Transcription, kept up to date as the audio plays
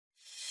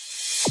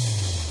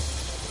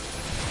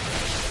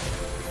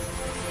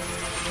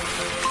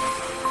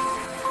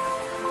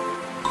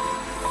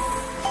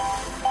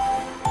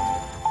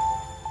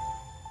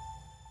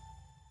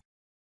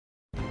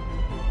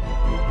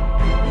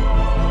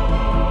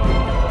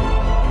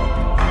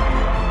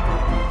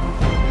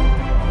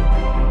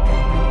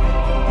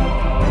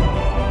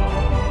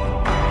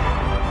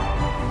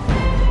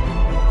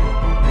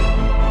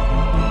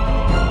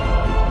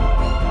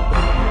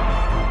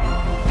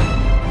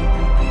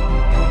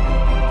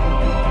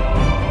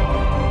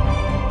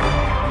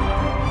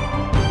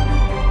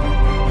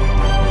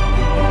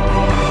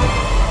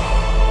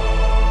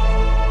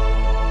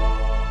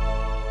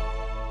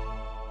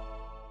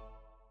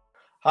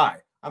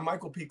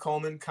P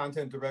Coleman,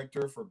 Content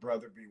Director for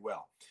Brother Be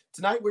Well.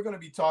 Tonight, we're going to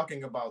be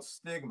talking about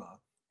stigma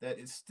that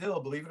is still,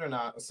 believe it or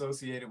not,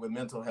 associated with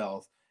mental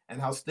health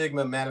and how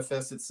stigma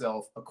manifests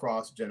itself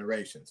across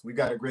generations. We've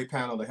got a great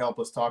panel to help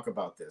us talk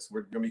about this.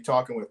 We're going to be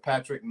talking with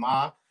Patrick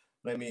Ma.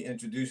 Let me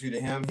introduce you to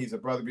him. He's a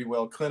Brother Be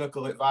Well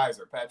clinical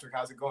advisor. Patrick,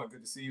 how's it going?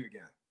 Good to see you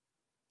again.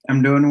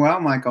 I'm doing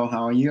well, Michael.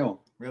 How are you?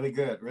 Really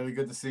good. Really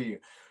good to see you.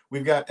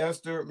 We've got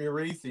Esther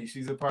Muriithi.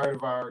 She's a part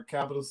of our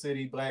Capital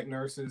City Black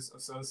Nurses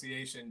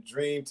Association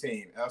Dream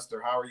Team.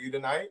 Esther, how are you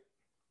tonight?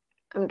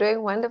 I'm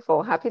doing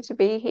wonderful. Happy to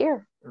be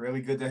here. Really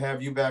good to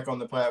have you back on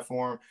the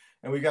platform.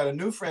 And we got a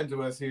new friend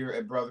to us here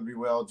at Brother Be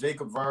Well.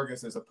 Jacob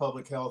Vargas is a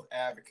public health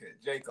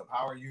advocate. Jacob,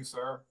 how are you,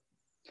 sir?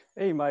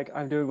 Hey, Mike.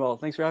 I'm doing well.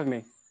 Thanks for having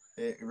me.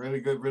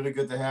 Really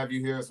good to have you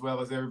here as well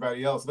as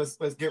everybody else.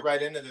 Let's get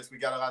right into this. We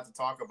got a lot to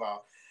talk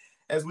about.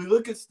 As we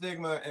look at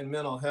stigma and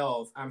mental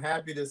health, I'm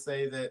happy to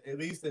say that, at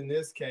least in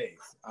this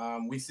case,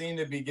 we seem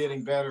to be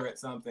getting better at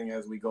something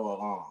as we go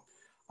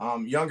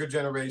along. Younger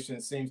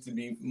generation seems to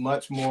be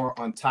much more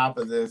on top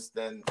of this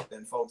than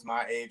folks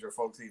my age or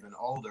folks even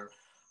older.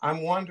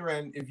 I'm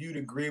wondering if you'd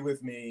agree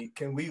with me.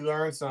 Can we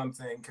learn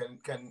something?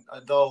 Can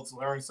adults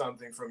learn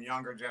something from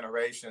younger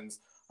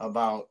generations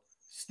about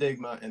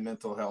stigma and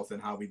mental health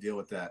and how we deal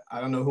with that? I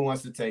don't know who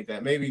wants to take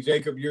that. Maybe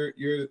Jacob, you're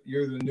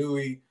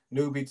the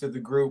newbie to the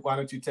group. Why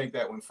don't you take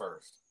that one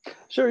first?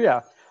 Sure.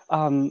 Yeah.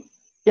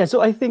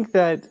 So I think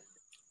that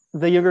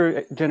the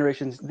younger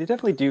generations, they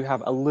definitely do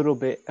have a little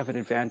bit of an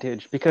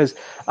advantage because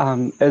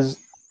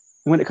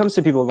when it comes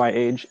to people my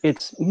age,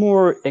 it's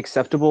more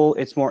acceptable,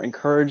 it's more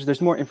encouraged,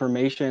 there's more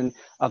information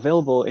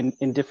available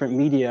in different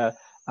media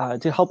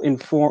to help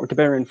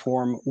better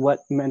inform what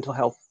mental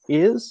health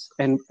is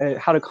and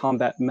how to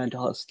combat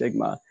mental health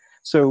stigma.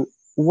 So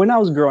when I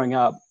was growing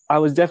up, I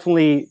was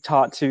definitely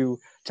taught to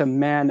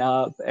man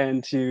up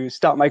and to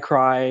stop my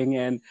crying.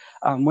 And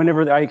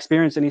whenever I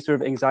experienced any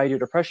sort of anxiety or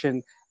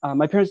depression,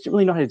 my parents didn't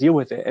really know how to deal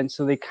with it. And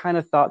so they kind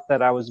of thought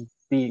that I was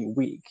being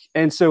weak.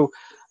 And so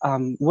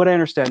what I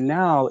understand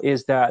now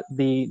is that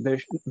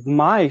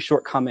my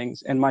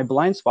shortcomings and my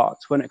blind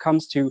spots when it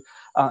comes to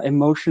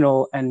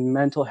emotional and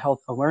mental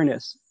health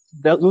awareness,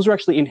 those are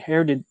actually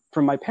inherited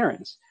from my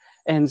parents.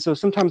 And so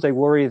sometimes I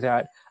worry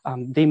that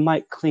they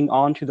might cling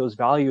on to those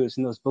values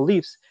and those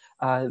beliefs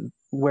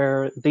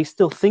where they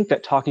still think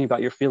that talking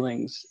about your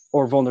feelings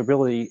or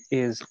vulnerability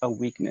is a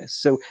weakness.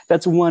 So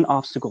that's one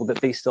obstacle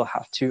that they still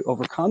have to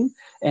overcome.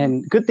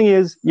 And good thing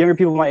is, younger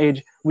people my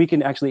age, we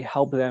can actually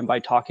help them by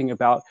talking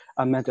about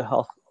mental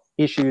health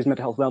issues,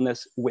 mental health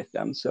wellness with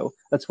them. So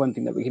that's one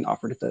thing that we can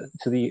offer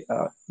to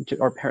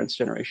our parents'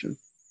 generation.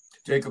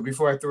 Jacob,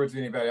 before I throw it to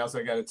anybody else,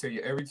 I got to tell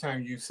you, every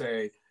time you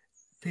say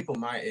people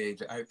my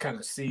age, I kind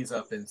of seize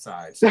up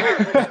inside. So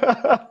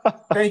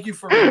thank you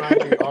for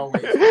reminding me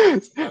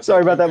always.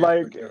 Sorry about that,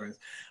 Mike.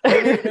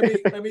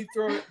 Let me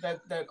throw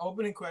that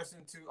opening question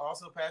to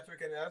also Patrick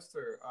and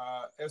Esther.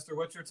 Esther,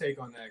 what's your take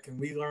on that? Can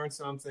we learn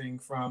something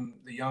from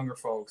the younger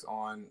folks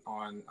on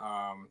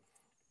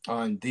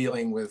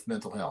dealing with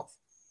mental health?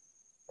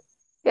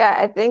 Yeah,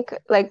 I think,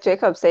 like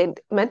Jacob said,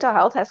 mental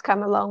health has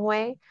come a long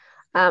way.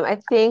 I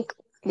think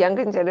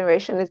younger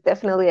generation is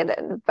definitely an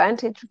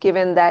advantage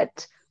given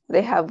that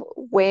they have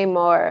way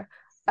more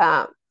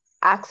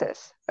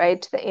access,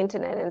 right, to the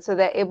internet. And so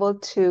they're able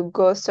to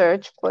go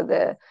search for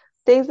the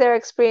things they're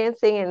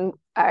experiencing. And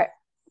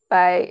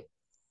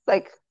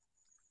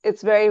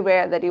it's very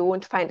rare that you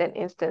won't find an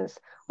instance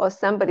or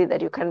somebody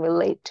that you can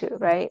relate to,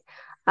 right?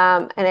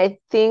 And I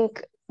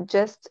think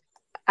just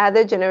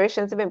other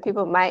generations, even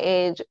people my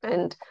age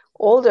and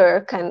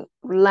older, can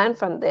learn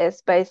from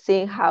this by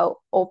seeing how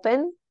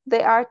open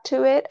they are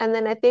to it. And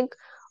then I think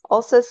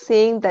also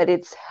seeing that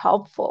it's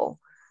helpful.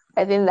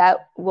 I think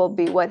that will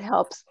be what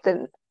helps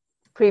the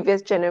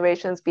previous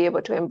generations be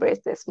able to embrace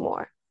this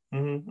more.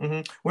 Mm-hmm,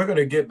 mm-hmm. We're going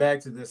to get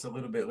back to this a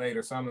little bit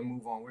later, so I'm going to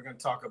move on. We're going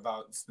to talk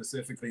about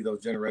specifically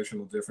those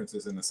generational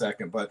differences in a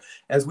second. But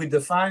as we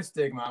define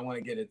stigma, I want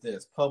to get at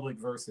this: public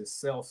versus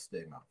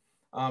self-stigma.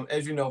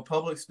 As you know,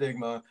 public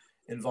stigma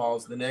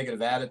involves the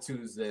negative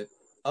attitudes that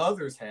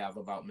others have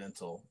about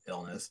mental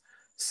illness.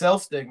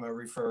 Self-stigma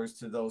refers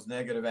to those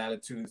negative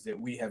attitudes that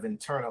we have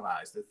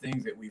internalized, the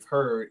things that we've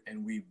heard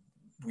and we've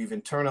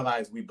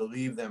internalized, we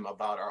believe them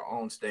about our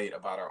own state,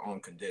 about our own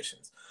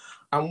conditions.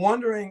 I'm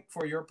wondering,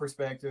 for your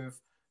perspective,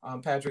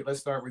 Patrick, let's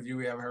start with you.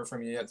 We haven't heard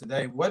from you yet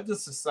today. What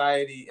does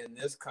society in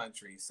this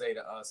country say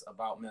to us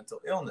about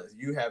mental illness?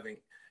 You having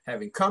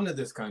come to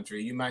this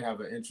country, you might have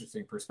an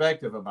interesting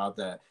perspective about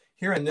that.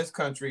 Here in this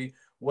country,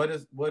 what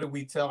do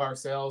we tell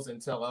ourselves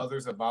and tell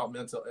others about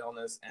mental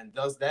illness? And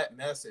does that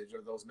message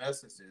or those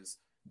messages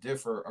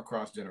differ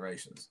across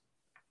generations?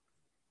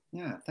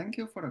 Yeah, thank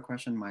you for the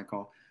question,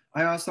 Michael.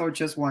 I also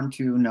just want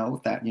to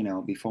note that,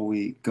 before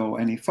we go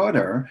any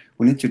further,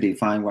 we need to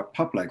define what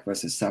public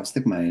versus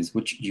self-stigma is,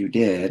 which you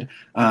did.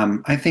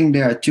 I think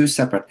there are two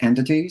separate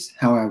entities.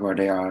 However,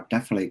 they are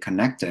definitely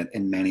connected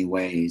in many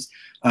ways.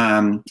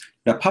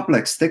 The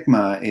public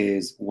stigma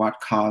is what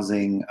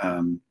causing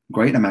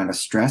great amount of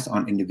stress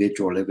on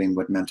individual living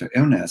with mental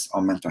illness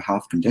or mental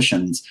health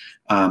conditions,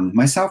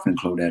 myself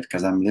included,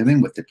 because I'm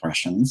living with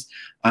depressions.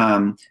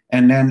 And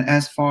then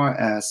as far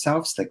as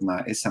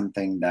self-stigma is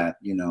something that,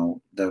 you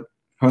know, the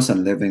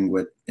person living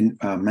with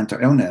mental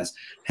illness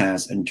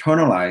has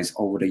internalized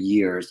over the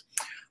years.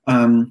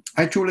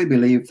 I truly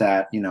believe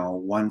that, you know,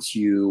 once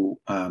you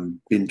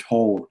been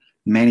told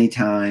many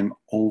times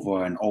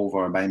over and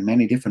over by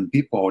many different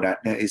people that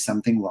there is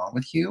something wrong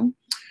with you,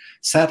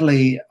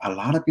 sadly, a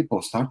lot of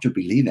people start to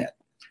believe it.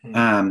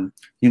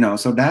 You know,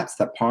 so that's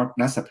the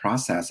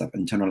process of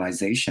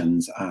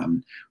internalizations,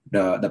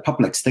 the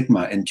public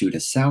stigma into the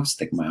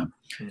self-stigma.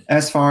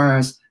 As far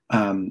as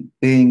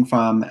being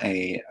from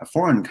a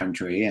foreign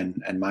country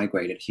and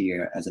migrated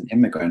here as an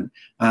immigrant,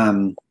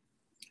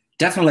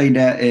 definitely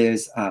there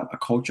is a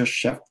culture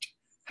shift.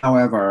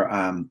 However,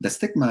 the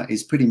stigma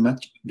is pretty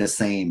much the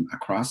same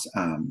across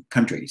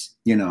countries.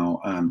 You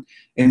know,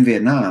 in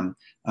Vietnam,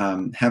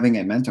 having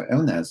a mental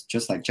illness,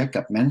 just like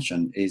Jacob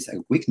mentioned, is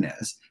a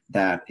weakness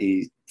that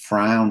is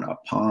frowned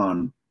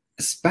upon,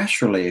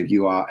 especially if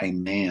you are a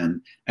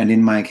man. And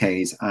in my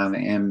case, I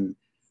am,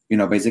 you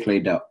know, basically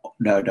the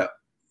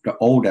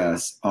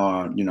oldest,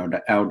 or, you know,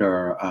 the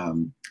elder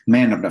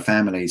man of the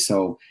family.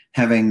 So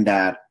having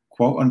that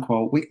quote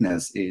unquote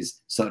weakness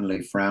is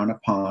certainly frowned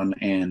upon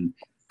and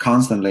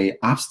constantly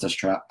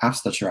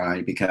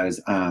obstetricized,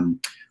 because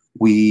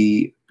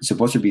we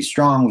supposed to be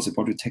strong, we're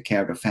supposed to take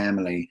care of the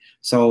family.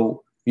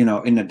 So, you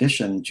know, in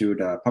addition to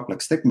the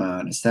public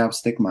stigma, the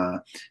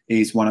self-stigma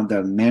is one of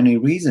the many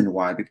reasons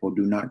why people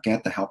do not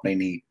get the help they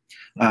need.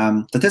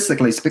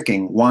 Statistically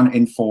speaking, 1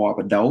 in 4 of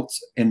adults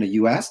in the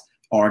US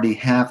already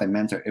have a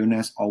mental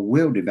illness or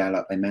will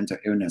develop a mental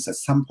illness at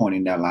some point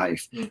in their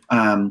life.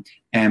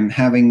 And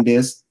having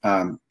this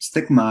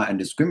stigma and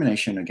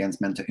discrimination against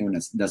mental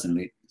illness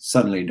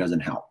certainly doesn't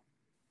help.